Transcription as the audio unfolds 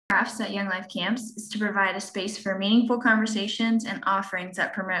crafts at Young Life Camps is to provide a space for meaningful conversations and offerings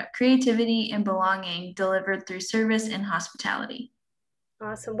that promote creativity and belonging delivered through service and hospitality.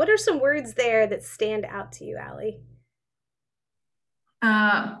 Awesome. What are some words there that stand out to you, Allie?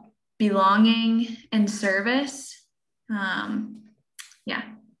 Uh, Belonging and service. Um, yeah.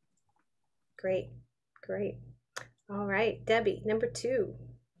 Great. Great. All right, Debbie, number 2.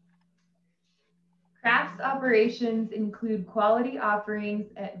 Crafts operations include quality offerings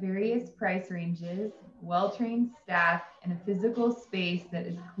at various price ranges, well-trained staff, and a physical space that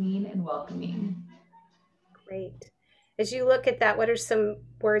is clean and welcoming. Great. As you look at that, what are some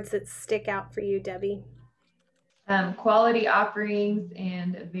words that stick out for you, Debbie? Quality offerings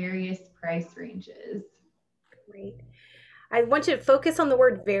and various price ranges. Great. I want you to focus on the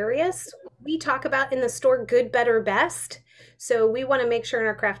word various. We talk about in the store good, better, best. So we want to make sure in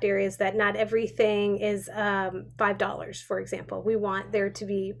our craft areas that not everything is $5, for example. We want there to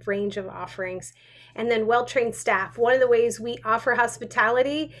be range of offerings. And then well-trained staff. One of the ways we offer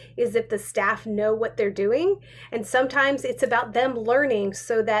hospitality is if the staff know what they're doing. And sometimes it's about them learning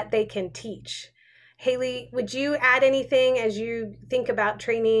so that they can teach. Haley, would you add anything as you think about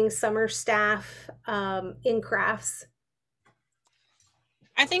training summer staff in crafts?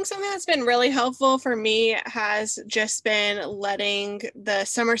 I think something that's been really helpful for me has just been letting the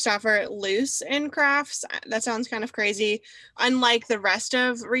summer staffer loose in crafts. That sounds kind of crazy. Unlike the rest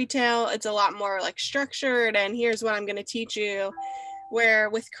of retail, it's a lot more like structured and here's what I'm going to teach you. Where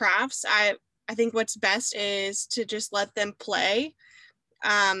with crafts, I think what's best is to just let them play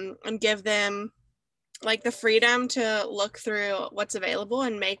and give them like the freedom to look through what's available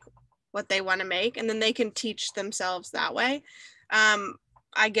and make what they want to make, and then they can teach themselves that way.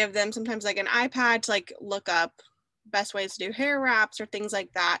 I give them sometimes like an iPad to like look up best ways to do hair wraps or things like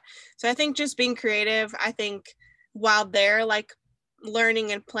that. So I think just being creative, I think while they're like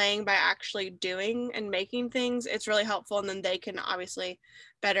learning and playing by actually doing and making things, it's really helpful. And then they can obviously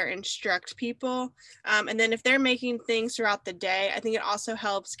better instruct people. And then if they're making things throughout the day, I think it also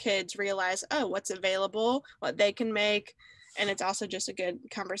helps kids realize, oh, what's available, what they can make. And it's also just a good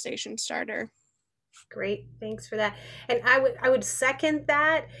conversation starter. Great, thanks for that. And I would second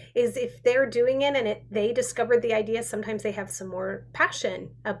that. Is if they're doing it and they discovered the idea, sometimes they have some more passion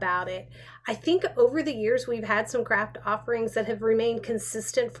about it. I think over the years we've had some craft offerings that have remained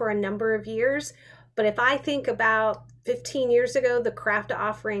consistent for a number of years. But if I think about 15 years ago, the craft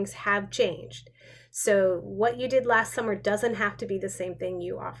offerings have changed. So what you did last summer doesn't have to be the same thing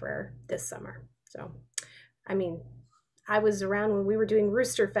you offer this summer. So, I mean, I was around when we were doing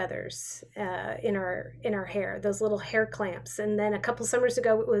rooster feathers in our hair, those little hair clamps, and then a couple summers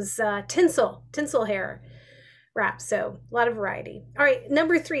ago it was tinsel hair wrap. So a lot of variety. All right,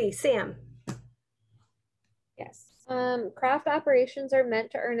 number 3, Sam. Yes. Craft operations are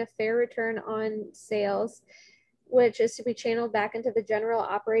meant to earn a fair return on sales, which is to be channeled back into the general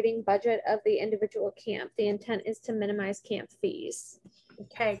operating budget of the individual camp. The intent is to minimize camp fees.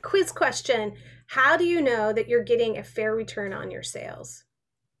 Okay, quiz question. How do you know that you're getting a fair return on your sales?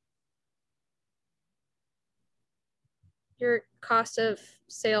 Your cost of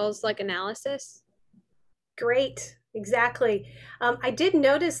sales like analysis. Great, exactly. I did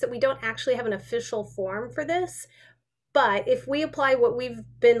notice that we don't actually have an official form for this, but if we apply what we've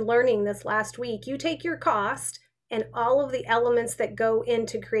been learning this last week, you take your cost and all of the elements that go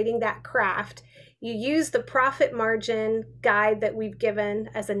into creating that craft. You use the profit margin guide that we've given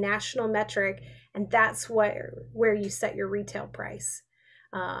as a national metric, and that's where you set your retail price.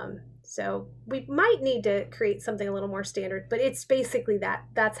 So we might need to create something a little more standard, but it's basically that.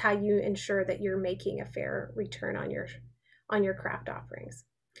 That's how you ensure that you're making a fair return on your craft offerings.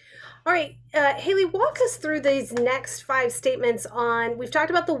 All right, Haley, walk us through these next 5 statements on, we've talked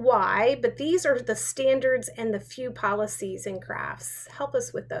about the why, but these are the standards and the few policies in crafts. Help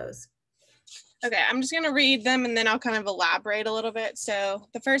us with those. Okay, I'm just going to read them and then I'll kind of elaborate a little bit. So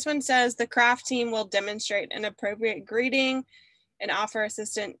the first one says the craft team will demonstrate an appropriate greeting and offer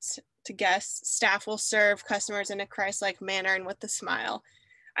assistance to guests. Staff will serve customers in a Christ-like manner and with a smile.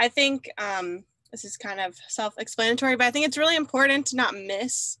 I think this is kind of self-explanatory, but I think it's really important to not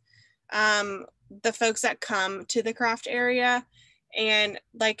miss the folks that come to the craft area. And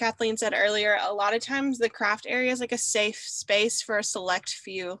like Kathleen said earlier, a lot of times the craft area is like a safe space for a select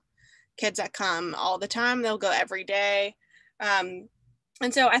few kids that come all the time. They'll go every day. And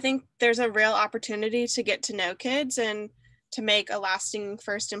so I think there's a real opportunity to get to know kids and to make a lasting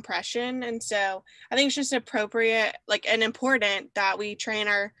first impression. And so I think it's just appropriate, like, and important that we train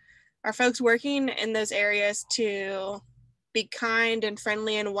our folks working in those areas to be kind and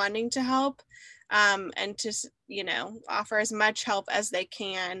friendly and wanting to help, and to, offer as much help as they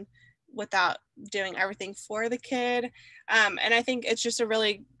can without doing everything for the kid. And I think it's just a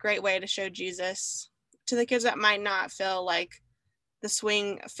really great way to show Jesus to the kids that might not feel like the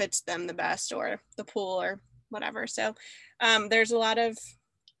swing fits them the best, or the pool, or whatever. So there's a lot of,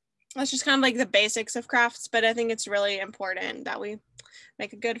 that's just kind of like the basics of crafts, but I think it's really important that we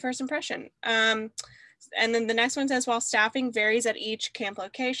make a good first impression. And then the next one says, while staffing varies at each camp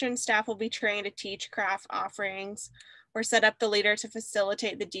location, staff will be trained to teach craft offerings or set up the leader to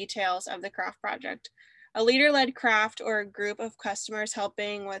facilitate the details of the craft project. A leader-led craft or a group of customers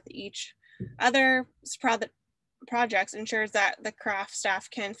helping with each other projects ensures that the craft staff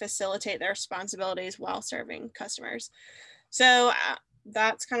can facilitate their responsibilities while serving customers. So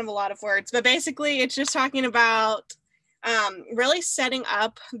that's kind of a lot of words, but basically it's just talking about really setting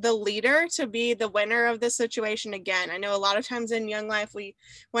up the leader to be the winner of the situation. Again, I know a lot of times in Young Life, we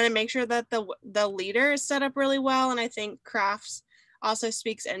want to make sure that the leader is set up really well. And I think crafts also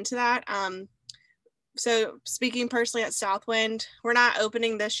speaks into that. So speaking personally at Southwind, we're not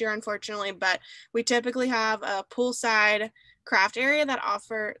opening this year, unfortunately, but we typically have a poolside craft area that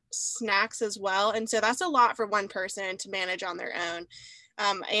offer snacks as well. And so that's a lot for one person to manage on their own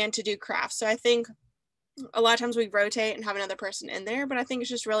and to do crafts. So I think a lot of times we rotate and have another person in there, but I think it's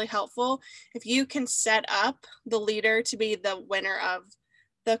just really helpful if you can set up the leader to be the winner of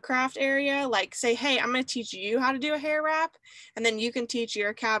the craft area, like say, hey, I'm going to teach you how to do a hair wrap, and then you can teach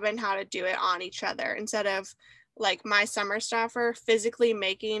your cabin how to do it on each other, instead of like my summer staffer physically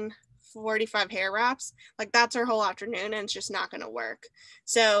making 45 hair wraps. Like that's our whole afternoon, and it's just not going to work.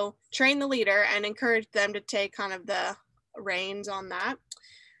 So train the leader and encourage them to take kind of the reins on that.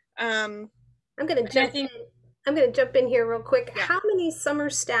 I'm going to jump in here real quick. Yeah. How many summer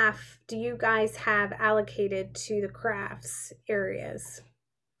staff do you guys have allocated to the crafts areas?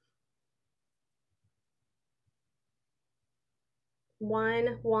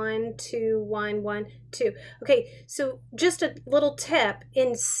 One, two. Okay, so just a little tip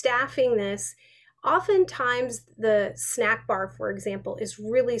in staffing this. Oftentimes the snack bar, for example, is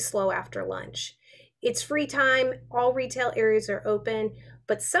really slow after lunch. It's free time, all retail areas are open,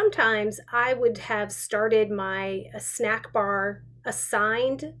 but sometimes I would have started my snack bar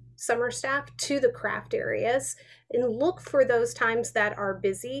assigned summer staff to the craft areas and look for those times that are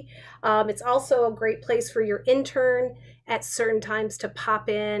busy. It's also a great place for your intern at certain times to pop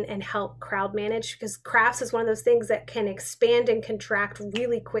in and help crowd manage, because crafts is one of those things that can expand and contract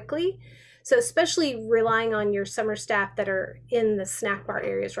really quickly. So especially relying on your summer staff that are in the snack bar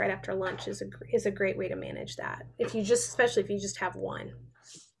areas right after lunch is a great way to manage that. Especially if you just have one.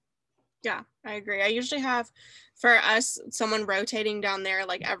 Yeah, I agree. I usually have, for us, someone rotating down there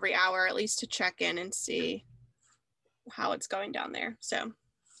like every hour, at least to check in and see how it's going down there. So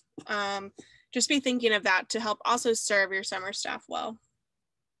just be thinking of that to help also serve your summer staff well.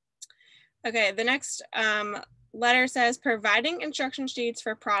 Okay, the next letter says, providing instruction sheets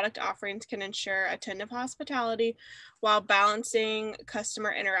for product offerings can ensure attentive hospitality while balancing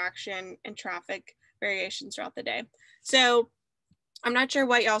customer interaction and traffic variations throughout the day. So I'm not sure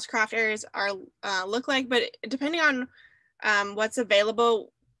what y'all's craft areas are look like, but depending on what's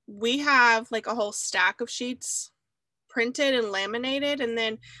available, we have like a whole stack of sheets printed and laminated, and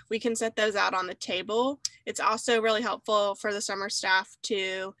then we can set those out on the table. It's also really helpful for the summer staff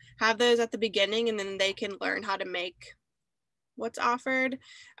to have those at the beginning, and then they can learn how to make what's offered.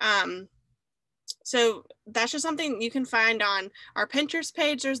 So that's just something you can find on our Pinterest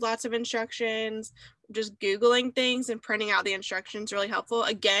page. There's lots of instructions. Just Googling things and printing out the instructions really helpful.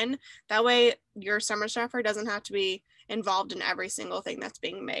 Again, that way your summer staffer doesn't have to be involved in every single thing that's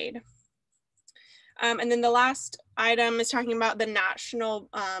being made. And then the last item is talking about the national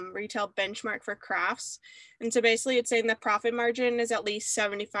retail benchmark for crafts. And so basically it's saying the profit margin is at least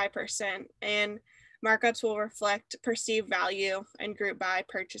 75%, and markups will reflect perceived value and group by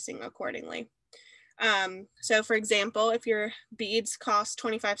purchasing accordingly. So for example, if your beads cost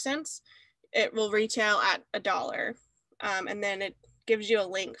 25 cents, it will retail at $1. And then it gives you a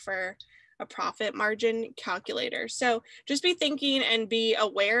link for a profit margin calculator. So just be thinking and be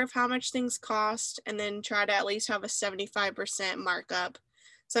aware of how much things cost, and then try to at least have a 75% markup.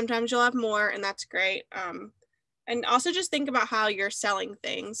 Sometimes you'll have more, and that's great. And also just think about how you're selling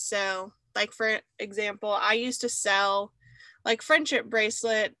things. So like, for example, I used to sell like friendship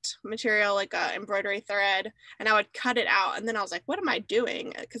bracelet material, like a embroidery thread, and I would cut it out. And then I was like, what am I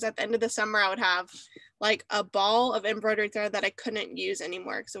doing? Because at the end of the summer, I would have like a ball of embroidery thread that I couldn't use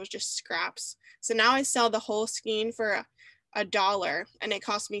anymore because it was just scraps. So now I sell the whole skein for $1, and it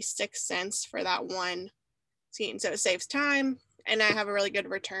cost me 6 cents for that one skein. So it saves time, and I have a really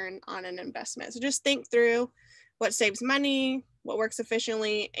good return on an investment. So just think through what saves money, what works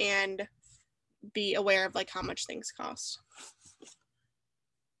efficiently, and be aware of like how much things cost.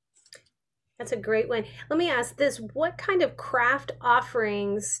 That's a great one. Let me ask this. What kind of craft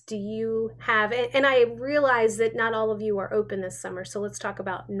offerings do you have? And I realize that not all of you are open this summer, so let's talk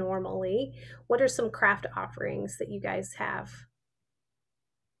about normally. What are some craft offerings that you guys have?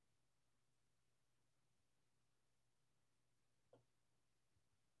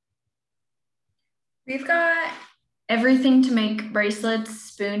 We've got everything to make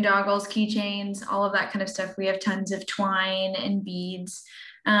bracelets, boondoggles, keychains, all of that kind of stuff. We have tons of twine and beads.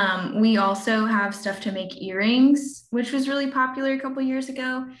 We also have stuff to make earrings, which was really popular a couple years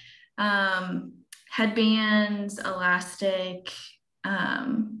ago. Headbands, elastic.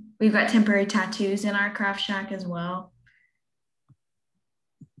 We've got temporary tattoos in our craft shack as well.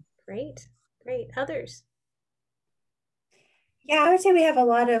 Great, great. Others? Yeah, I would say we have a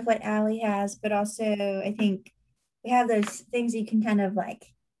lot of what Allie has, but also I think we have those things you can kind of like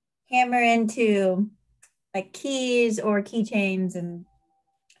hammer into like keys or keychains and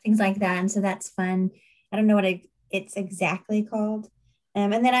things like that. And so that's fun. I don't know what it's exactly called.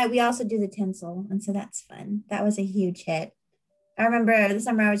 And then we also do the tinsel. And so that's fun. That was a huge hit. I remember the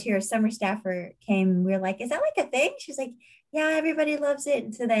summer I was here, a summer staffer came. We were like, is that like a thing? She's like, yeah, everybody loves it.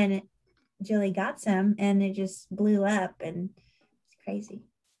 And so then Julie got some and it just blew up and it's crazy.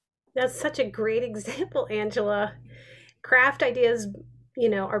 That's such a great example, Angela. Craft ideas,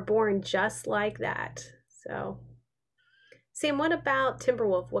 are born just like that. So, Sam, what about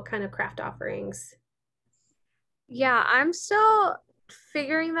Timberwolf? What kind of craft offerings? Yeah, I'm still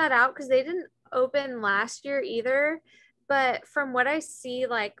figuring that out because they didn't open last year either. But from what I see,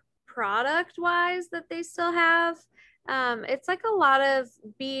 like product wise, that they still have, it's like a lot of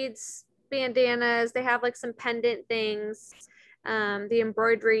beads, bandanas. They have like some pendant things, the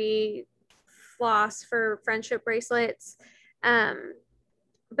embroidery floss for friendship bracelets.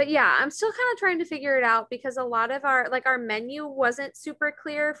 But yeah, I'm still kind of trying to figure it out because a lot of our menu wasn't super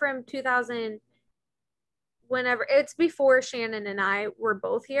clear from 2000 whenever it's before Shannon and I were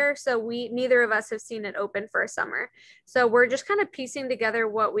both here. So neither of us have seen it open for a summer. So we're just kind of piecing together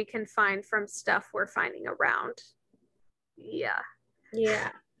what we can find from stuff we're finding around. Yeah.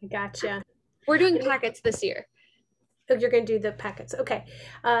 Yeah, I gotcha. We're doing packets this year. Oh, you're going to do the packets. Okay.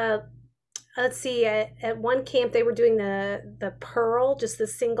 Let's see. At one camp, they were doing the pearl, just the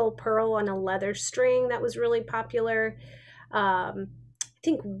single pearl on a leather string. That was really popular. I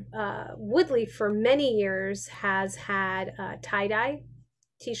think Woodley for many years has had tie-dye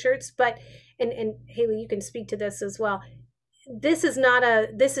t-shirts, and Haley, you can speak to this as well. This is not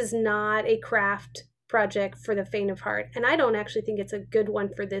a craft project for the faint of heart, and I don't actually think it's a good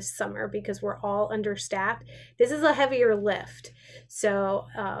one for this summer because we're all understaffed. This is a heavier lift, so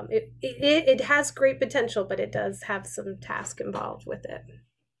it has great potential, but it does have some task involved with it.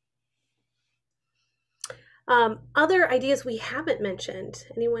 Other ideas we haven't mentioned.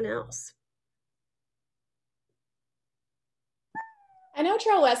 Anyone else? I know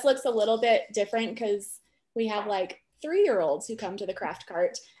Trail West looks a little bit different because we have like 3-year-olds who come to the craft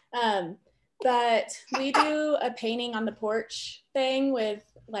cart. But we do a painting on the porch thing with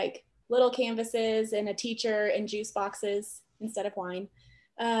like little canvases and a teacher and juice boxes instead of wine.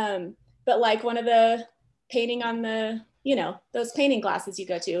 But like one of the painting on the, those painting classes you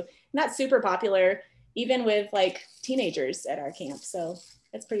go to, and that's super popular even with like teenagers at our camp. So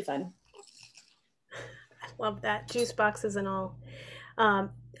it's pretty fun. I love that. Juice boxes and all.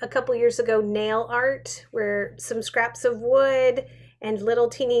 A couple years ago, nail art, where some scraps of wood and little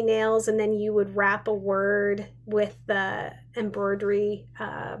teeny nails, and then you would wrap a word with the embroidery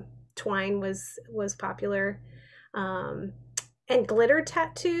twine was popular. And glitter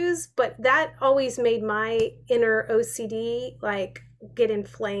tattoos, but that always made my inner OCD like get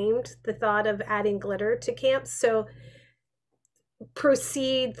inflamed, the thought of adding glitter to camps. So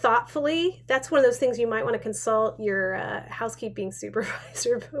proceed thoughtfully. That's one of those things you might want to consult your housekeeping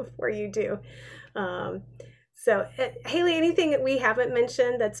supervisor before you do. So Haley, anything that we haven't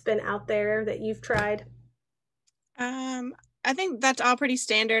mentioned that's been out there that you've tried? I think that's all pretty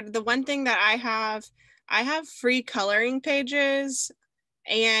standard. The one thing that I have free coloring pages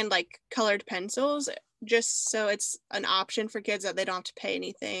and like colored pencils, just so it's an option for kids that they don't have to pay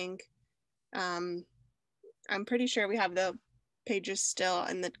anything. I'm pretty sure we have the pages still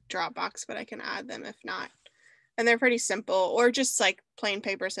in the Dropbox, but I can add them if not. And they're pretty simple, or just like plain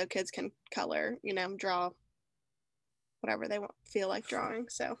paper so kids can color, draw whatever they feel like drawing.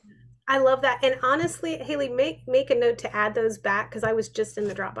 So I love that. And honestly, Haley, make a note to add those back because I was just in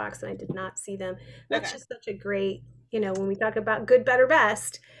the Dropbox and I did not see them. That's just such a great, when we talk about good, better,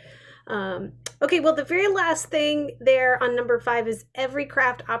 best. Okay, well, the very last thing there on number 5 is every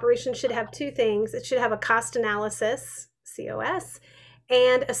craft operation should have 2 things. It should have a cost analysis, COS,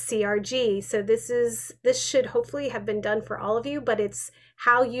 and a CRG. So this should hopefully have been done for all of you, but it's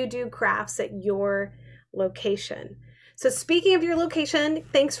how you do crafts at your location. So speaking of your location,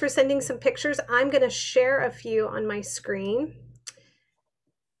 thanks for sending some pictures. I'm going to share a few on my screen.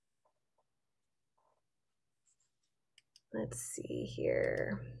 Let's see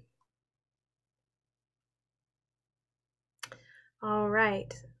here. All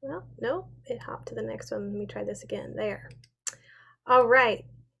right. Well, no, it hopped to the next one. Let me try this again. There. All right.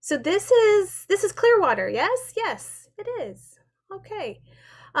 So this is Clearwater. Yes, yes, it is. Okay.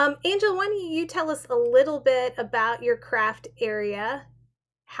 Angela, why don't you tell us a little bit about your craft area,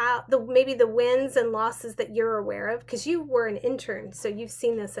 how maybe the wins and losses that you're aware of, because you were an intern, so you've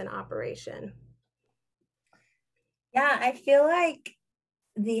seen this in operation. Yeah, I feel like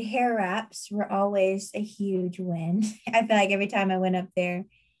the hair wraps were always a huge win. I feel like every time I went up there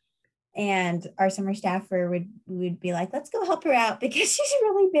and our summer staffer would be like, let's go help her out because she's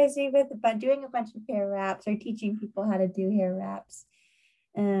really busy with doing a bunch of hair wraps or teaching people how to do hair wraps.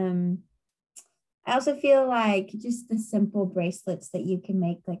 I also feel like just the simple bracelets that you can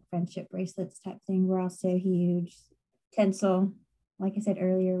make, like friendship bracelets type thing, were also huge. Tinsel, like I said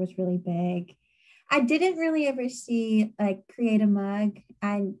earlier, was really big. I didn't really ever see like create a mug.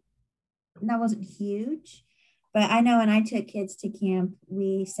 That wasn't huge, but I know when I took kids to camp,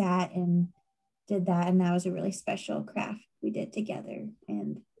 we sat and did that, and that was a really special craft we did together,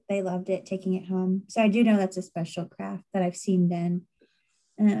 and they loved it taking it home. So I do know that's a special craft that I've seen done.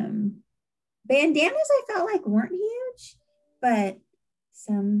 Bandanas I felt like weren't huge, but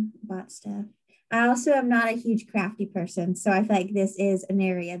some bought stuff. I also am not a huge crafty person, so I feel like this is an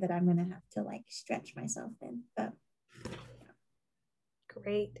area that I'm gonna have to like stretch myself in. But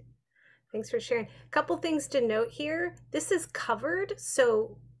Great. Thanks for sharing. A couple things to note here. This is covered,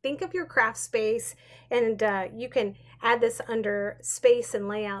 so think of your craft space, and you can add this under space and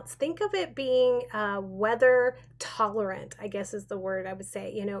layouts. Think of it being weather tolerant, I guess is the word I would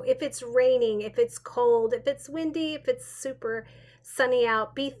say. You know, if it's raining, if it's cold, if it's windy, if it's super sunny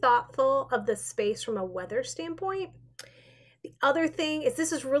out, be thoughtful of the space from a weather standpoint. The other thing is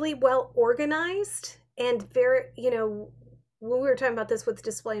this is really well organized and very, you know, when we were talking about this with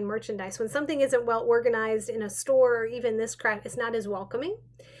displaying merchandise, when something isn't well organized in a store or even this craft, it's not as welcoming.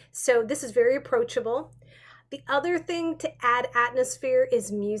 So this is very approachable. The other thing to add atmosphere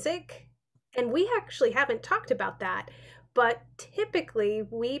is music. And we actually haven't talked about that, but typically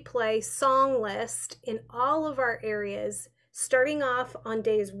we play song list in all of our areas, starting off on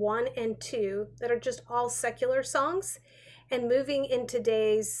days 1 and 2 that are just all secular songs, and moving into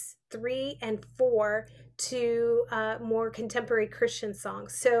days 3 and 4 to more contemporary Christian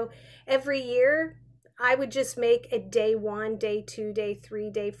songs. So every year I would just make a day 1, day 2, day 3,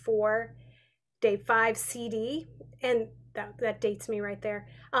 day 4, day 5 CD, and that dates me right there.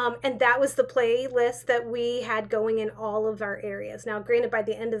 And that was the playlist that we had going in all of our areas. Now, granted, by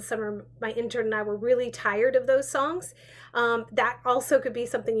the end of the summer, my intern and I were really tired of those songs. That also could be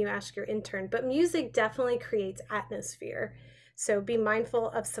something you ask your intern, but music definitely creates atmosphere. So be mindful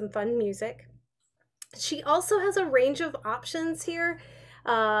of some fun music. She also has a range of options here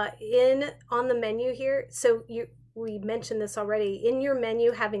on the menu here. So we mentioned this already. In your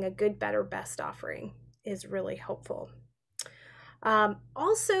menu, having a good, better, best offering is really helpful.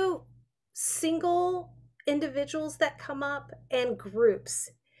 Also, single individuals that come up and groups.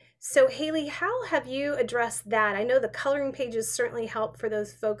 So Haley, how have you addressed that? I know the coloring pages certainly help for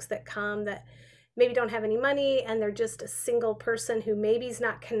those folks that come that maybe don't have any money and they're just a single person who maybe is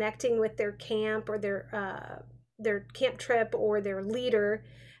not connecting with their camp or their camp trip or their leader,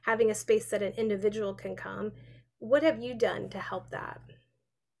 having a space that an individual can come. What have you done to help that?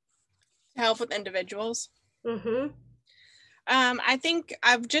 To help with individuals? Mm-hmm. I think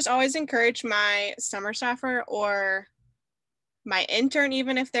I've just always encouraged my summer staffer or my intern,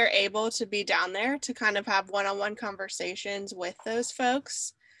 even if they're able to be down there, to kind of have one-on-one conversations with those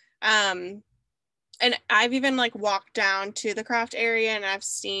folks. And I've even like walked down to the craft area and I've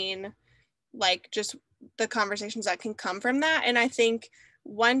seen like just the conversations that can come from that. And I think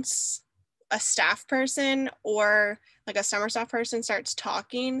once a staff person or like a summer staff person starts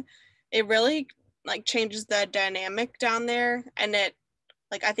talking, it really like changes the dynamic down there. And it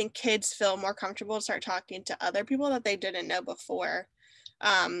like, I think kids feel more comfortable to start talking to other people that they didn't know before.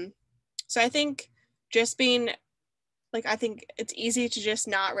 So I think just being like, I think it's easy to just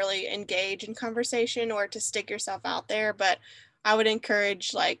not really engage in conversation or to stick yourself out there, but I would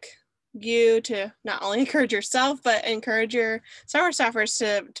encourage like you to not only encourage yourself, but encourage your summer staffers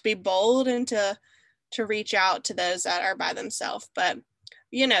to be bold and to reach out to those that are by themselves. But,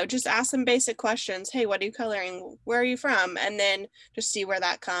 you know, just ask them basic questions. Hey, what are you coloring? Where are you from? And then just see where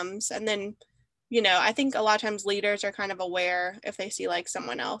that comes. And then, you know, I think a lot of times leaders are kind of aware if they see like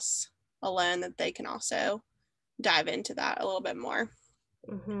someone else alone that they can also dive into that a little bit more.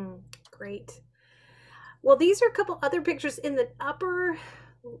 Mm-hmm. Great. Well, these are a couple other pictures in the upper,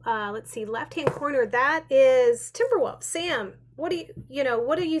 let's see, left-hand corner. That is Timberwolf. Sam, what do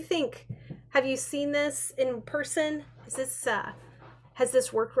you think? Have you seen this in person? Is this, has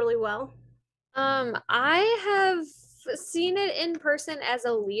this worked really well? I have seen it in person as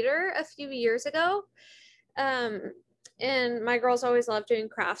a leader a few years ago. And my girls always love doing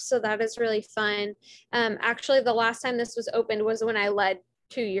crafts, so that is really fun. Actually, the last time this was opened was when I led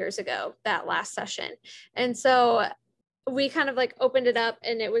 2 years ago, that last session. And so we kind of like opened it up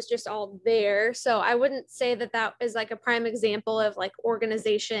and it was just all there. So I wouldn't say that that is like a prime example of like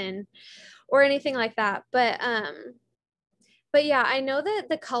organization or anything like that. But yeah, I know that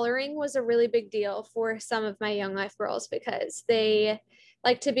the coloring was a really big deal for some of my Young Life girls because they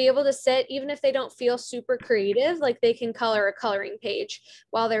like to be able to sit, even if they don't feel super creative, like they can color a coloring page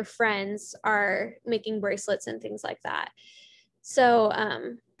while their friends are making bracelets and things like that. So,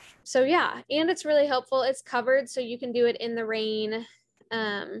 so yeah, and it's really helpful. It's covered, so you can do it in the rain,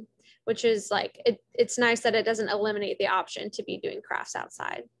 which is like, it's nice that it doesn't eliminate the option to be doing crafts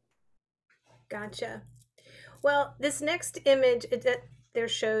outside. Gotcha. Well, this next image, there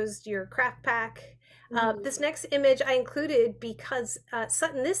shows your craft pack. This next image I included because,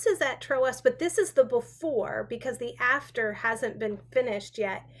 Sutton, this is at Trail West, but this is the before because the after hasn't been finished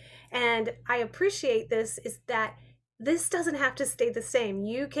yet. And I appreciate this is that this doesn't have to stay the same.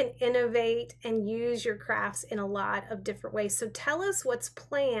 You can innovate and use your crafts in a lot of different ways. So tell us what's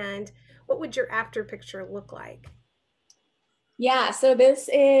planned. What would your after picture look like? Yeah, so this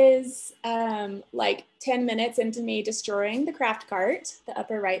is like 10 minutes into me destroying the craft cart, the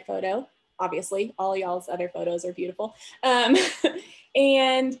upper right photo. Obviously, all y'all's other photos are beautiful. And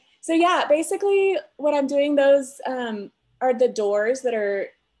so yeah, basically what I'm doing, those are the doors that are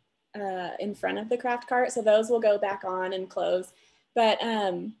in front of the craft cart. So those will go back on and close. But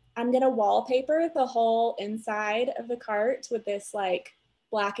I'm gonna wallpaper the whole inside of the cart with this like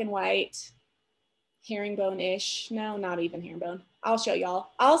black and white herringbone-ish. No, not even herringbone. I'll show y'all.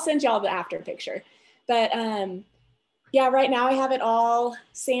 I'll send y'all the after picture. But yeah, right now I have it all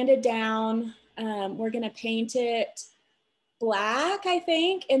sanded down. We're gonna paint it black, I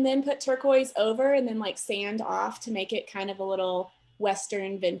think, and then put turquoise over and then like sand off to make it kind of a little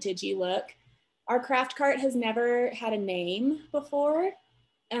Western vintagey look. Our craft cart has never had a name before.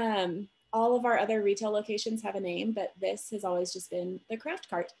 All of our other retail locations have a name, but this has always just been the craft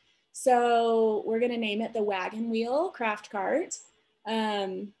cart. So we're gonna name it the Wagon Wheel Craft Cart.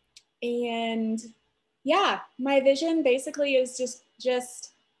 And yeah, my vision basically is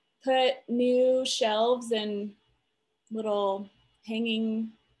just put new shelves and little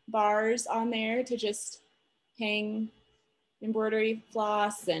hanging bars on there to just hang embroidery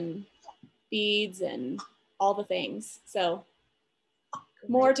floss and beads and all the things. So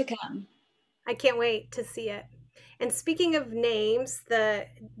more to come. I can't wait to see it. And speaking of names,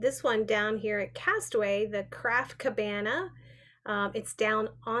 this one down here at Castaway, the Craft Cabana, it's down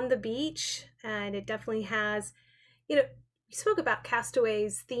on the beach, and it definitely has, you spoke about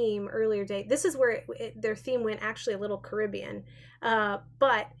Castaway's theme earlier today. This is where their theme went actually a little Caribbean,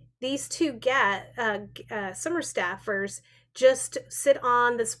 but these two summer staffers just sit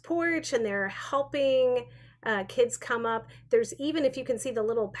on this porch and they're helping kids come up. There's even, if you can see the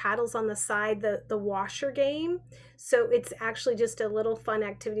little paddles on the side, the washer game. So it's actually just a little fun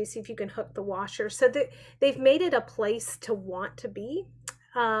activity. See if you can hook the washer. So they've made it a place to want to be.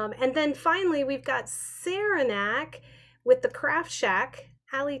 And then finally, we've got Saranac with the Craft Shack.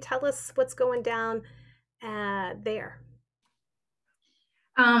 Allie, tell us what's going down there.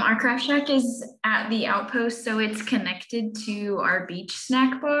 Our craft shack is at the outpost, so it's connected to our beach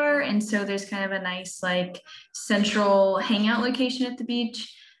snack bar. And so there's kind of a nice like central hangout location at the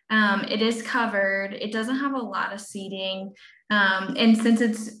beach. It is covered. It doesn't have a lot of seating. And since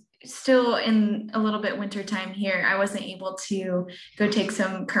it's still in a little bit wintertime here, I wasn't able to go take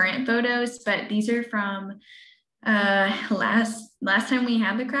some current photos, but these are from last time we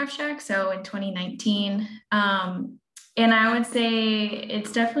had the craft shack, so in 2019. And I would say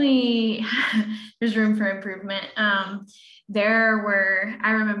it's definitely, there's room for improvement. I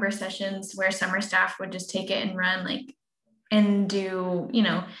remember sessions where summer staff would just take it and run and do,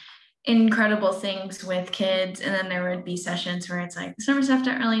 incredible things with kids. And then there would be sessions where it's like the summer staff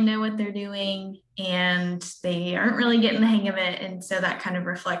don't really know what they're doing and they aren't really getting the hang of it. And so that kind of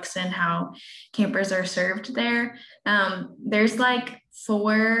reflects in how campers are served there. There's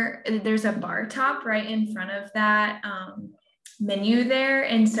there's a bar top right in front of that menu there.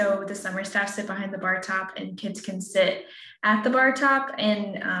 And so the summer staff sit behind the bar top and kids can sit at the bar top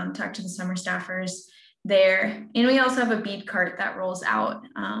and talk to the summer staffers there. And we also have a bead cart that rolls out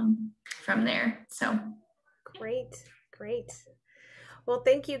from there. So great. Well,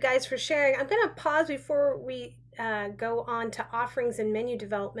 thank you guys for sharing. I'm going to pause before we go on to offerings and menu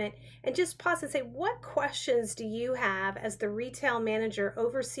development and just pause and say, what questions do you have as the retail manager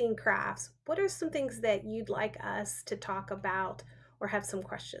overseeing crafts? What are some things that you'd like us to talk about or have some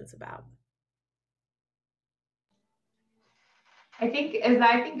questions about? I think as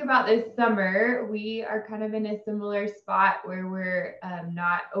I think about this summer, we are kind of in a similar spot where we're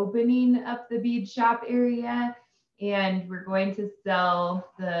not opening up the bead shop area, and we're going to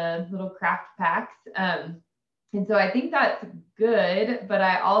sell the little craft packs. And so I think that's good, but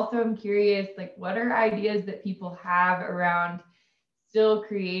I also am curious, like, what are ideas that people have around still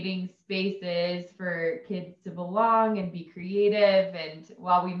creating spaces for kids to belong and be creative? And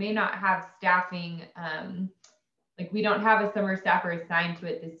while we may not have staffing, like we don't have a summer staffer assigned to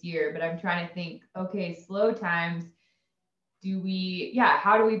it this year, but I'm trying to think, okay, slow times,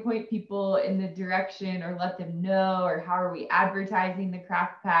 how do we point people in the direction or let them know, or how are we advertising the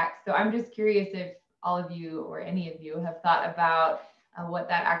craft packs? So I'm just curious if all of you or any of you have thought about what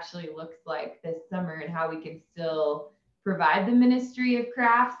that actually looks like this summer and how we can still provide the ministry of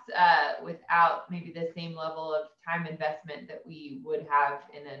crafts without maybe the same level of time investment that we would have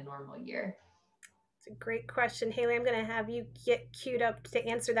in a normal year. It's a great question, Haley. I'm going to have you get queued up to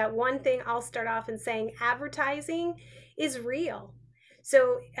answer that. One thing I'll start off in saying, advertising is real.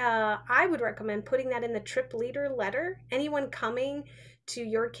 So I would recommend putting that in the trip leader letter. Anyone coming to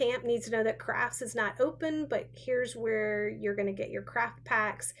your camp needs to know that crafts is not open, but here's where you're going to get your craft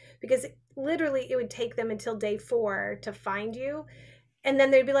packs, because literally it would take them until day 4 to find you. And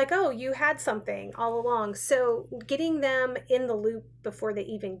then they'd be like, oh, you had something all along. So getting them in the loop before they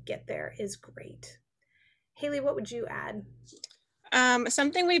even get there is great. Haley, what would you add?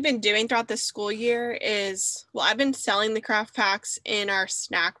 Something we've been doing throughout the school year is, I've been selling the craft packs in our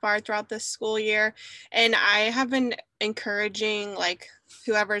snack bar throughout the school year. And I have been encouraging like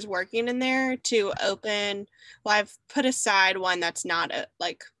whoever's working in there to open, I've put aside one that's not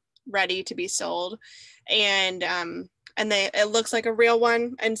like ready to be sold. And it looks like a real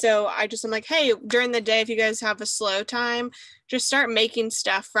one. And so I'm like, hey, during the day, if you guys have a slow time, just start making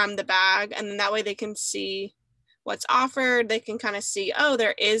stuff from the bag. And then that way they can see what's offered. They can kind of see, oh,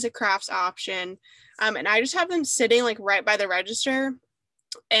 there is a crafts option. And I just have them sitting like right by the register.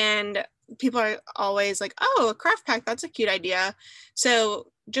 And people are always like, oh, a craft pack, that's a cute idea. So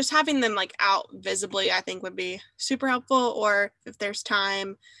just having them like out visibly, I think would be super helpful. Or if there's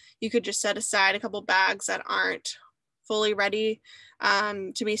time, you could just set aside a couple bags that aren't fully ready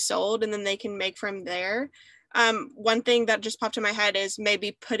to be sold, and then they can make from there. One thing that just popped in my head is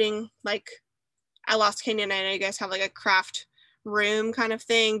maybe putting like at Lost Canyon, I know you guys have like a craft room kind of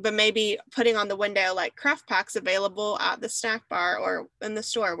thing, but maybe putting on the window like craft packs available at the snack bar or in the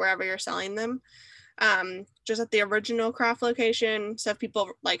store, wherever you're selling them, just at the original craft location. So if people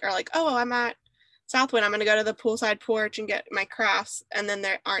like are like, oh, I'm at Southwind, I'm going to go to the poolside porch and get my crafts, and then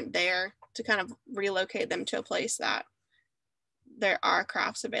they aren't there, to kind of relocate them to a place that there are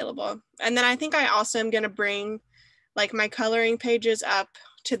crafts available. And then I think I also am going to bring like my coloring pages up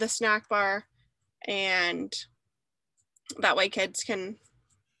to the snack bar, and that way kids can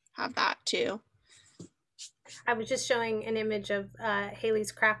have that too. I was just showing an image of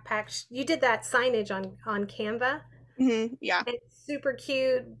Haley's craft pack. You did that signage on Canva. Mm-hmm, yeah. It's super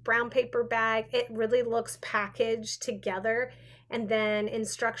cute, brown paper bag. It really looks packaged together. And then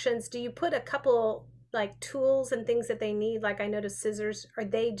instructions. Do you put a couple like tools and things that they need? Like I noticed scissors. Are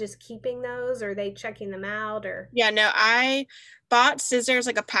they just keeping those, or are they checking them out? Or yeah, no, I bought scissors,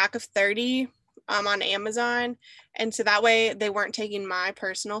 like a pack of 30 on Amazon, and so that way they weren't taking my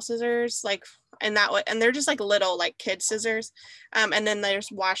personal scissors, like, and that way, and they're just like little like kid scissors, and then there's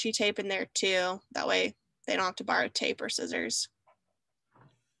washi tape in there too, that way they don't have to borrow tape or scissors.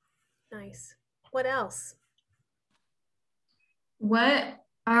 Nice. What else? What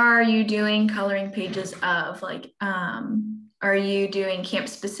are you doing coloring pages of? Like, are you doing camp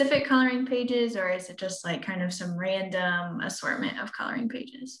specific coloring pages, or is it just like kind of some random assortment of coloring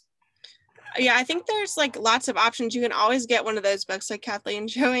pages? Yeah, I think there's like lots of options. You can always get one of those books like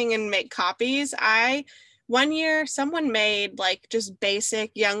Kathleen's showing and make copies. I one year someone made like just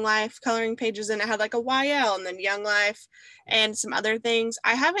basic Young Life coloring pages, and it had like a YL and then Young Life and some other things.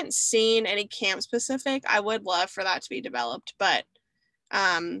 I haven't seen any camp specific. I would love for that to be developed, but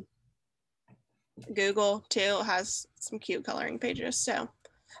Google too has some cute coloring pages, so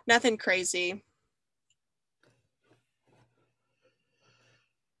nothing crazy.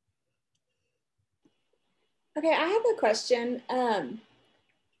 Okay, I have a question.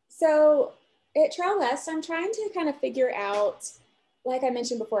 So at Trail West, I'm trying to kind of figure out, like I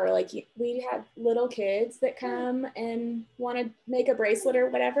mentioned before, like we have little kids that come and want to make a bracelet or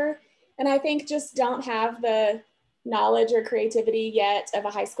whatever. And I think just don't have the knowledge or creativity yet of a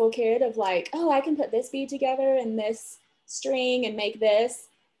high school kid of like, oh, I can put this bead together and this string and make this.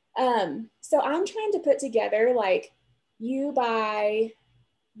 So I'm trying to put together like you buy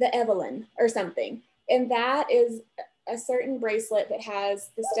the Evelyn or something. And that is a certain bracelet that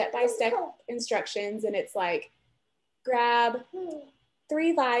has the step-by-step instructions, and it's like grab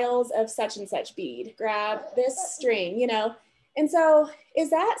 3 vials of such and such bead, grab this string, you know. And so is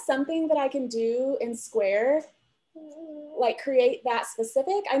that something that I can do in Square, like create that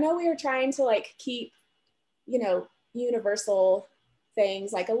specific? I know we were trying to like keep, you know, universal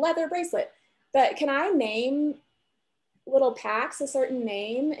things like a leather bracelet, but can I name little packs a certain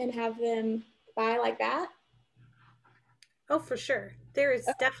name and have them buy like that? Oh, for sure. There is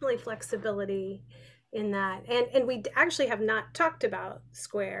definitely flexibility in that. And we actually have not talked about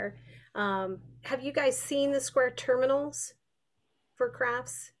Square. Have you guys seen the Square terminals for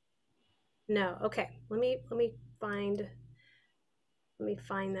crafts? No. Okay. Find let me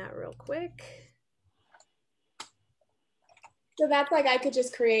find that real quick. So that's like I could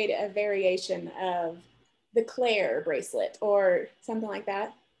just create a variation of the Claire bracelet or something like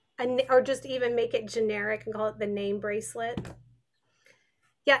that. Or just even make it generic and call it the name bracelet.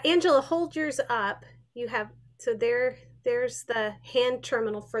 Yeah, Angela, hold yours up. You have, so there's the hand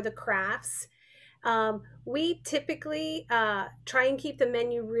terminal for the crafts. We typically try and keep the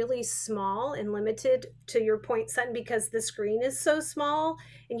menu really small and limited, to your point, Sutton, because the screen is so small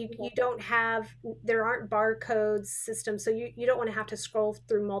and you don't have, there aren't barcodes systems, so you don't want to have to scroll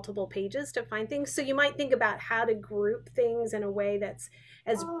through multiple pages to find things. So you might think about how to group things in a way that's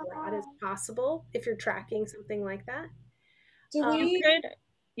as broad as possible if you're tracking something like that. Do we?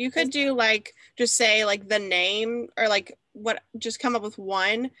 You could do like, just say like the name, or like what, just come up with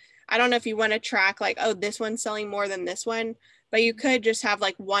one. I don't know if you want to track like, oh, this one's selling more than this one, but you could just have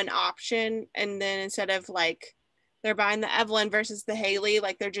like one option. And then instead of like they're buying the Evelyn versus the Haley,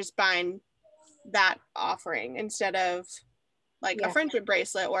 like they're just buying that offering instead of like a friendship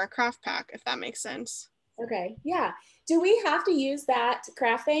bracelet or a craft pack, if that makes sense. Okay. Yeah. Do we have to use that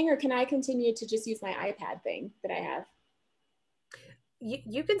craft thing, or can I continue to just use my iPad thing that I have?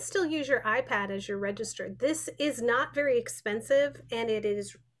 You can still use your iPad as your register. This is not very expensive and it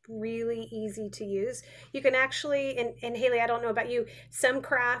is really easy to use. You can actually, and Haley, I don't know about you, some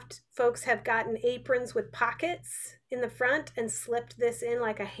craft folks have gotten aprons with pockets in the front and slipped this in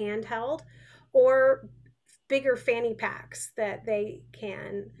like a handheld, or bigger fanny packs that they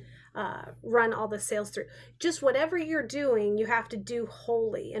can run all the sales through. Just whatever you're doing, you have to do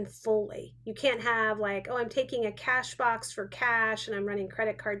wholly and fully. You can't have like, oh, I'm taking a cash box for cash and I'm running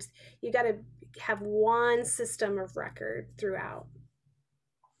credit cards. You got to have one system of record throughout.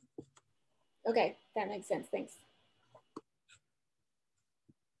 Okay, that makes sense. Thanks.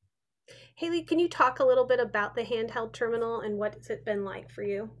 Haley, can you talk a little bit about the handheld terminal and what's it been like for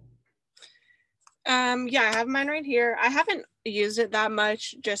you? Yeah, I have mine right here. I haven't used it that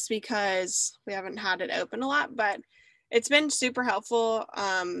much just because we haven't had it open a lot, but it's been super helpful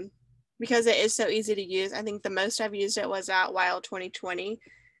because it is so easy to use. I think the most I've used it was at Wild 2020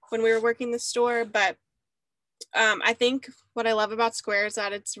 when we were working the store, but I think what I love about Square is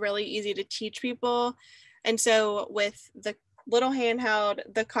that it's really easy to teach people. And so with the little handheld,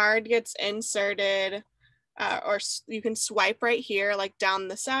 the card gets inserted, or you can swipe right here, like down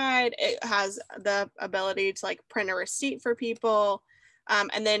the side. It has the ability to like print a receipt for people.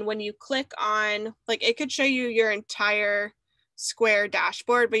 And then when you click on, like, it could show you your entire Square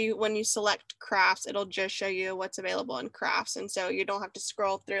dashboard, but when you select crafts, it'll just show you what's available in crafts. And so you don't have to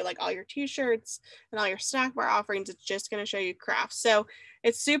scroll through like all your t-shirts and all your snack bar offerings. It's just going to show you crafts. So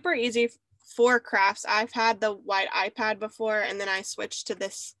it's super easy for crafts. I've had the white iPad before, and then I switched to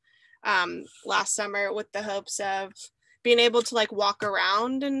this last summer with the hopes of being able to like walk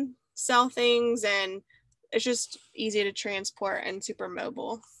around and sell things, and it's just easy to transport and super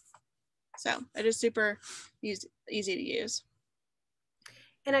mobile. So it is super easy to use.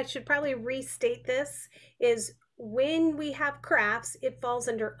 And I should probably restate this, is when we have crafts, it falls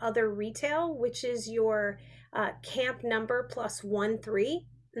under other retail, which is your camp number plus 1-3,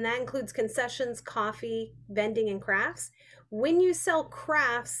 and that includes concessions, coffee, vending, and crafts. When you sell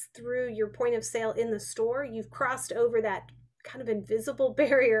crafts through your point of sale in the store, you've crossed over that kind of invisible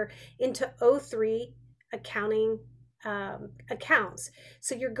barrier into O3 accounting accounts.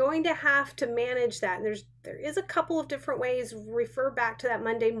 So you're going to have to manage that. And there is a couple of different ways. Refer back to that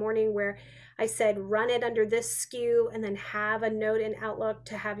Monday morning where I said run it under this SKU and then have a note in Outlook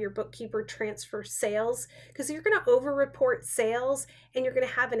to have your bookkeeper transfer sales, because you're going to over report sales and you're going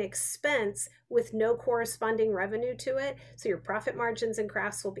to have an expense with no corresponding revenue to it. So your profit margins and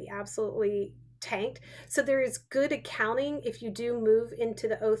crafts will be absolutely tanked. So there is good accounting if you do move into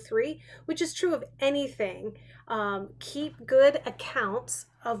the O3, which is true of anything. Keep good accounts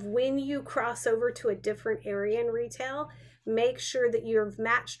of when you cross over to a different area in retail. Make sure that you've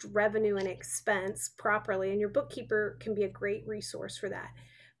matched revenue and expense properly, and your bookkeeper can be a great resource for that.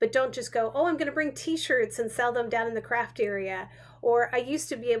 But don't just go, oh, I'm going to bring t-shirts and sell them down in the craft area. Or I used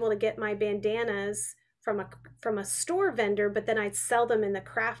to be able to get my bandanas from a store vendor, but then I'd sell them in the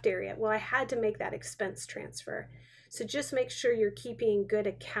craft area. Well, I had to make that expense transfer. So just make sure you're keeping good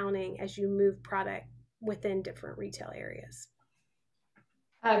accounting as you move product within different retail areas.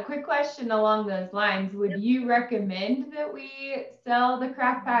 A quick question along those lines. Would you recommend that we sell the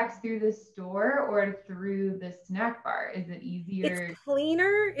craft packs through the store or through the snack bar? Is it easier?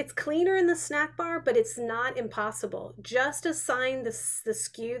 It's cleaner in the snack bar, but it's not impossible. Just assign the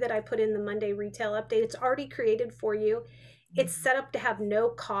SKU that I put in the Monday retail update. It's already created for you. It's set up to have no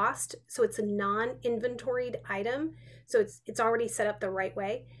cost, so it's a non-inventoried item. So it's already set up the right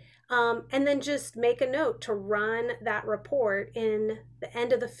way. And then just make a note to run that report in the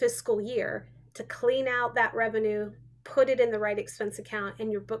end of the fiscal year to clean out that revenue, put it in the right expense account,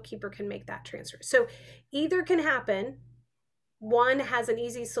 and your bookkeeper can make that transfer. So either can happen. One has an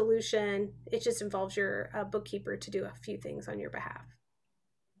easy solution. It just involves your bookkeeper to do a few things on your behalf.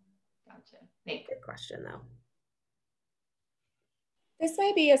 Gotcha. Thanks. Good question, though. This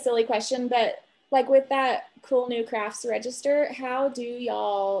might be a silly question, but like with that cool new crafts register, how do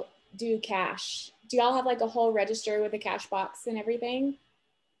y'all do cash? Do y'all have like a whole register with a cash box and everything?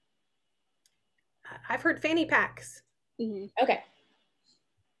 I've heard fanny packs. Mm-hmm. Okay.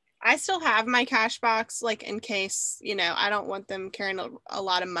 I still have my cash box, like in case, you know, I don't want them carrying a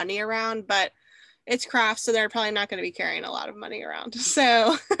lot of money around, but it's crafts, so they're probably not going to be carrying a lot of money around.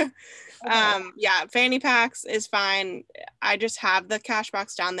 So, yeah, fanny packs is fine. I just have the cash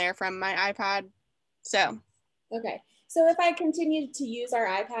box down there from my iPad. So, okay. So if I continue to use our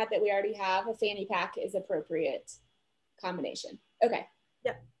iPad that we already have, a fanny pack is appropriate combination. Okay.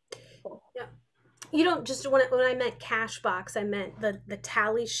 Yep. Cool. Yep. You don't just, when I meant cash box, I meant the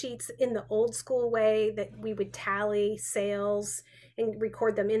tally sheets in the old school way that we would tally sales and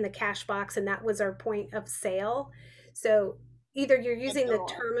record them in the cash box, and that was our point of sale. So either you're using the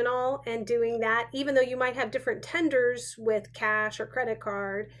terminal and doing that, even though you might have different tenders with cash or credit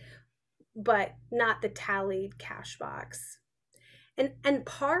card, but not the tallied cash box. And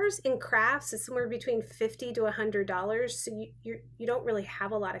pars in crafts is somewhere between $50 to $100, so you don't really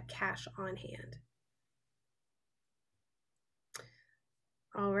have a lot of cash on hand.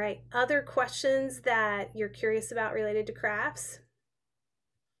 All right. Other questions that you're curious about related to crafts?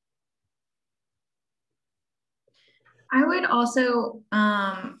 I would also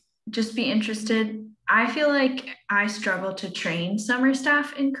just be interested. I feel like I struggle to train summer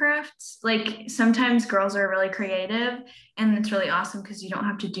staff in crafts. Like sometimes girls are really creative and it's really awesome because you don't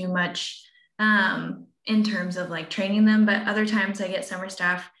have to do much in terms of like training them. But other times I get summer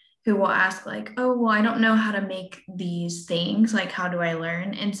staff who will ask like, oh, well, I don't know how to make these things. Like, how do I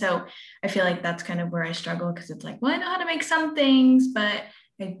learn? And so I feel like that's kind of where I struggle because it's like, well, I know how to make some things, but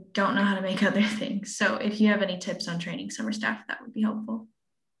I don't know how to make other things. So if you have any tips on training summer staff, that would be helpful.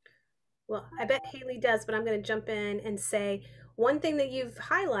 Well, I bet Haley does, but I'm going to jump in and say one thing that you've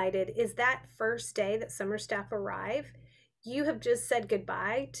highlighted is that first day that summer staff arrive, you have just said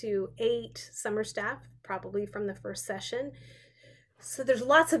goodbye to 8 summer staff, probably from the first session. So there's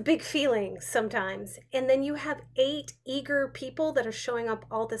lots of big feelings sometimes. And then you have 8 eager people that are showing up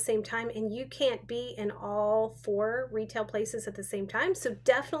all at the same time, and you can't be in all 4 retail places at the same time. So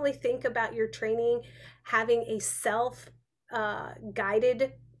definitely think about your training, having a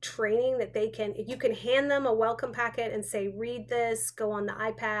self-guided training that you can hand them a welcome packet and say, read this, go on the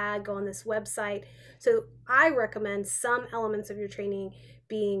iPad, go on this website. So I recommend some elements of your training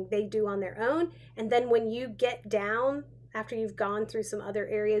being they do on their own. And then when you get down, after you've gone through some other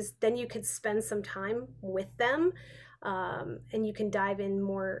areas, then you could spend some time with them. and you can dive in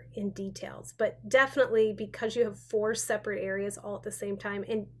more in details. But definitely, because you have 4 separate areas all at the same time,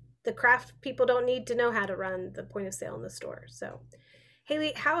 and the craft people don't need to know how to run the point of sale in the store. So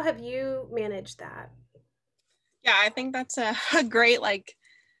Haley, how have you managed that? Yeah, I think that's a great, like,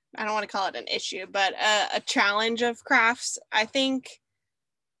 I don't want to call it an issue, but a challenge of crafts. I think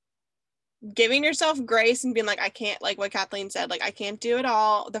giving yourself grace and being like, I can't, like what Kathleen said, like, I can't do it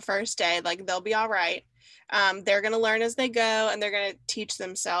all the first day, like, they'll be all right. They're going to learn as they go, and they're going to teach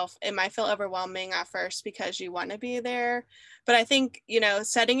themselves. It might feel overwhelming at first because you want to be there, but I think, you know,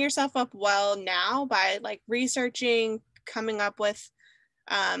 setting yourself up well now by like researching, coming up with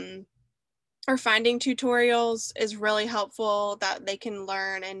or finding tutorials is really helpful that they can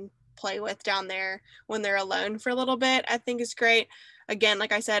learn and play with down there when they're alone for a little bit. I think is great. Again,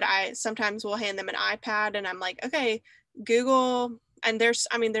 like I said, I sometimes will hand them an iPad and I'm like, okay, Google, and there's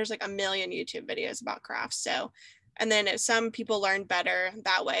like a million YouTube videos about crafts. So, and then if some people learn better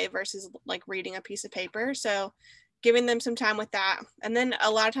that way versus like reading a piece of paper. So giving them some time with that. And then a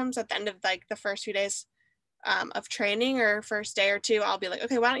lot of times at the end of like the first few days, of training or first day or two, I'll be like,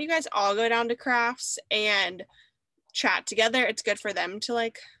 okay, why don't you guys all go down to crafts and chat together? It's good for them to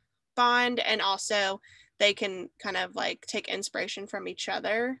like bond, and also they can kind of like take inspiration from each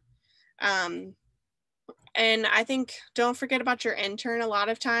other. And I think don't forget about your intern. A lot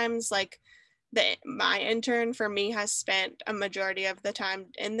of times, like my intern for me has spent a majority of the time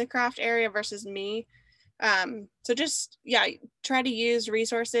in the craft area versus me. So just, yeah, try to use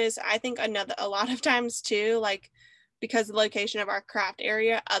resources. I think a lot of times too, like because of the location of our craft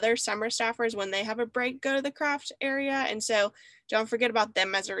area, other summer staffers, when they have a break, go to the craft area. And so don't forget about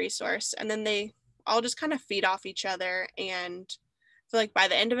them as a resource. And then they all just kind of feed off each other. And I feel like by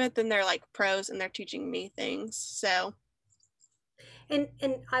the end of it, then they're like pros and they're teaching me things. So And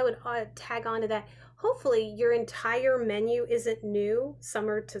I would tag on to that. Hopefully, your entire menu isn't new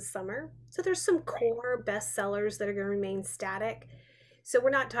summer to summer. So there's some core best sellers that are going to remain static. So we're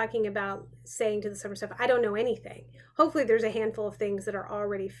not talking about saying to the summer stuff, I don't know anything. Hopefully, there's a handful of things that are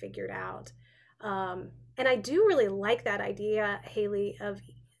already figured out. And I do really like that idea, Haley, of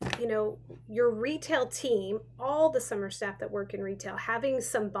your retail team, all the summer staff that work in retail, having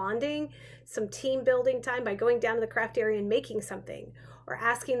some bonding, some team building time by going down to the craft area and making something, or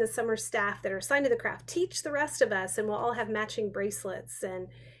asking the summer staff that are assigned to the craft, teach the rest of us, and we'll all have matching bracelets. And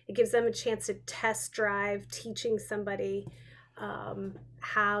it gives them a chance to test drive teaching somebody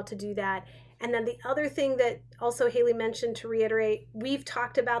how to do that. And then the other thing that also Haley mentioned, to reiterate, we've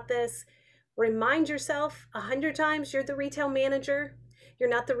talked about this. Remind yourself 100 times you're the retail manager. You're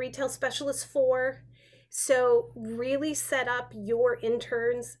not the retail specialist for. So really set up your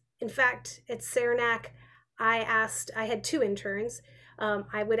interns. In fact, at Saranac, I had 2 interns.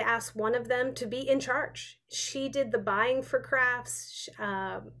 I would ask one of them to be in charge. She did the buying for crafts.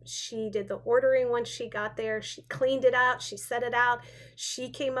 She did the ordering once she got there. She cleaned it out. She set it out. She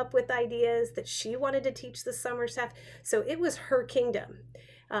came up with ideas that she wanted to teach the summer staff. So it was her kingdom.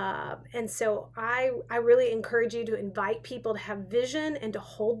 And so I really encourage you to invite people to have vision and to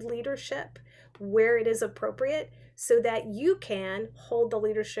hold leadership where it is appropriate so that you can hold the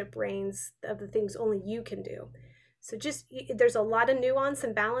leadership reins of the things only you can do. So just, there's a lot of nuance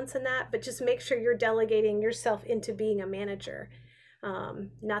and balance in that, but just make sure you're delegating yourself into being a manager,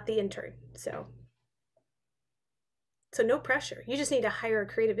 not the intern. So no pressure. You just need to hire a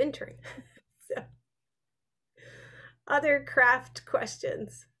creative intern. So, other craft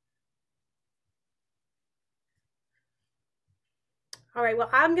questions? All right, well,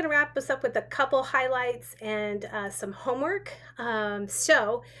 I'm going to wrap us up with a couple highlights and some homework.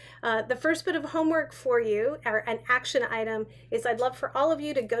 The first bit of homework for you, or an action item, is I'd love for all of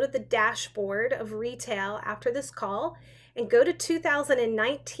you to go to the dashboard of retail after this call and go to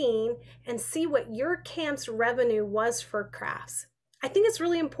 2019 and see what your camp's revenue was for crafts. I think it's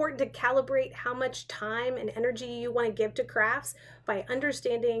really important to calibrate how much time and energy you want to give to crafts by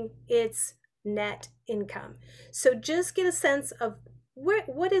understanding its net income. So just get a sense of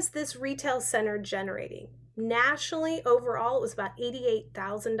what is this retail center generating? Nationally, overall, it was about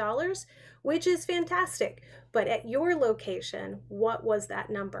 $88,000, which is fantastic. But at your location, what was that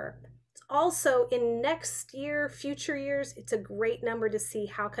number? It's also, in next year, future years, it's a great number to see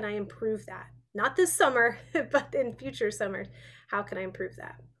how can I improve that. Not this summer, but in future summers, how can I improve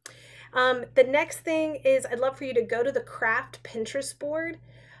that? The next thing is I'd love for you to go to the craft Pinterest board.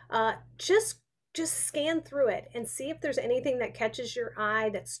 Just scan through it and see if there's anything that catches your eye,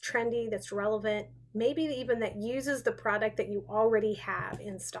 that's trendy, that's relevant, maybe even that uses the product that you already have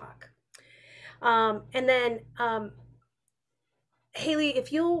in stock. And then Haley,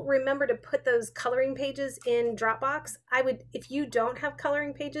 if you'll remember to put those coloring pages in Dropbox, if you don't have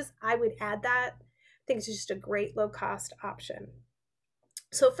coloring pages, I would add that. I think it's just a great low cost option.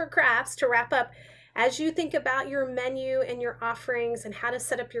 So for crafts, to wrap up, as you think about your menu and your offerings and how to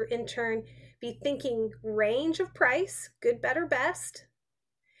set up your intern, be thinking range of price, good, better, best.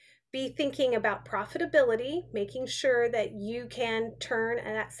 Be thinking about profitability, making sure that you can turn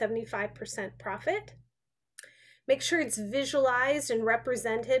at that 75% profit. Make sure it's visualized and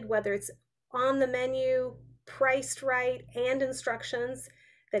represented, whether it's on the menu, priced right, and instructions,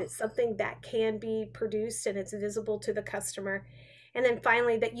 that it's something that can be produced and it's visible to the customer. And then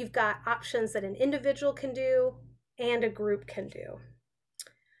finally, that you've got options that an individual can do and a group can do.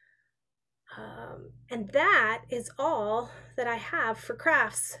 And that is all that I have for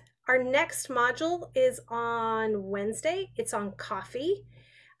crafts. Our next module is on Wednesday. It's on coffee.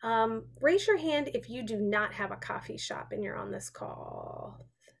 Raise your hand if you do not have a coffee shop and you're on this call.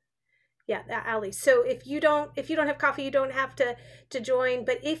 Yeah, Allie. So if you don't have coffee, you don't have to join.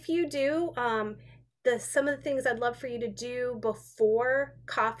 But if you do, some of the things I'd love for you to do before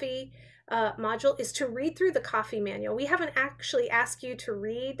coffee module is to read through the coffee manual. We haven't actually asked you to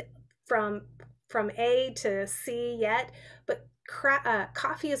read from A to C yet, but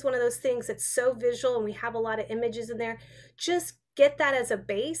coffee is one of those things that's so visual and we have a lot of images in there. Just get that as a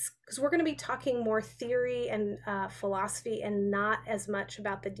base, because we're going to be talking more theory and philosophy and not as much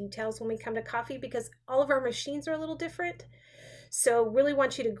about the details when we come to coffee, because all of our machines are a little different. So really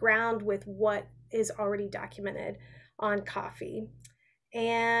want you to ground with what is already documented on coffee.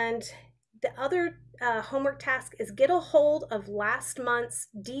 And the other homework task is get a hold of last month's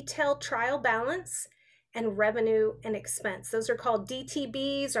detailed trial balance and revenue and expense. Those are called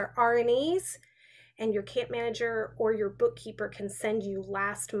DTBs or R&Es. And your camp manager or your bookkeeper can send you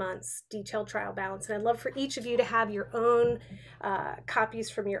last month's detailed trial balance. And I'd love for each of you to have your own copies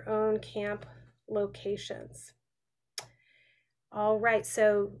from your own camp locations. All right,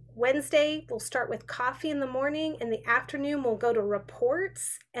 so Wednesday, we'll start with coffee in the morning. In the afternoon, we'll go to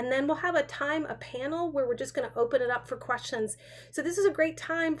reports. And then we'll have a panel where we're just going to open it up for questions. So this is a great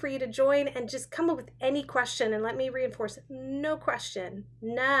time for you to join and just come up with any question. And let me reinforce, no question,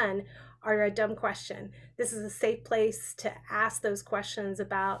 none are a dumb question. This is a safe place to ask those questions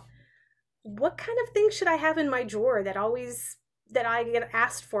about what kind of things should I have in my drawer that I get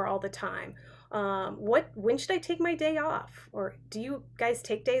asked for all the time. When should I take my day off? Or do you guys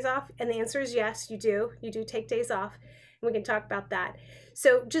take days off? And the answer is yes, you do. You do take days off. And we can talk about that.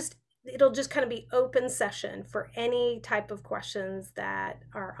 So it'll just kind of be open session for any type of questions that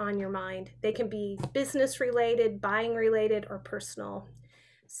are on your mind. They can be business related, buying related, or personal.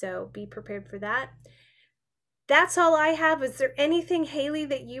 So be prepared for that. That's all I have. Is there anything, Haley,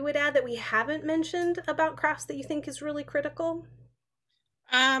 that you would add that we haven't mentioned about crafts that you think is really critical?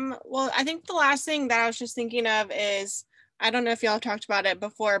 Well, I think the last thing that I was just thinking of is, I don't know if y'all talked about it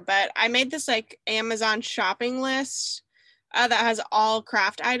before, but I made this like Amazon shopping list that has all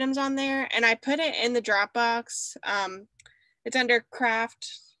craft items on there, and I put it in the Dropbox. It's under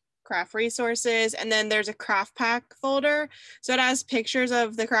craft resources, and then there's a craft pack folder, so it has pictures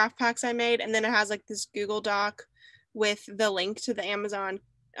of the craft packs I made, and then it has like this Google Doc with the link to the Amazon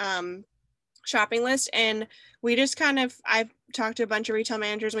shopping list. And we just I've talked to a bunch of retail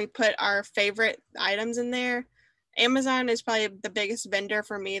managers, and we put our favorite items in there. Amazon is probably the biggest vendor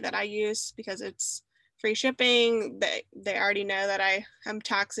for me that I use because it's free shipping. They already know that I am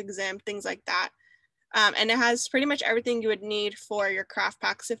tax exempt, things like that. And it has pretty much everything you would need for your craft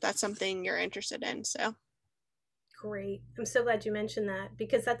packs if that's something you're interested in. So great. I'm so glad you mentioned that,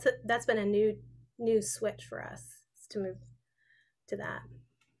 because that's been a new switch for us to move to that.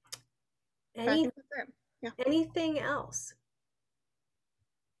 Anything else?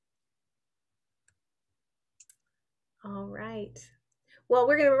 All right. Well,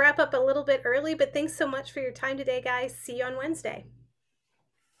 we're going to wrap up a little bit early, but thanks so much for your time today, guys. See you on Wednesday.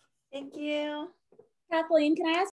 Thank you. Kathleen, can I ask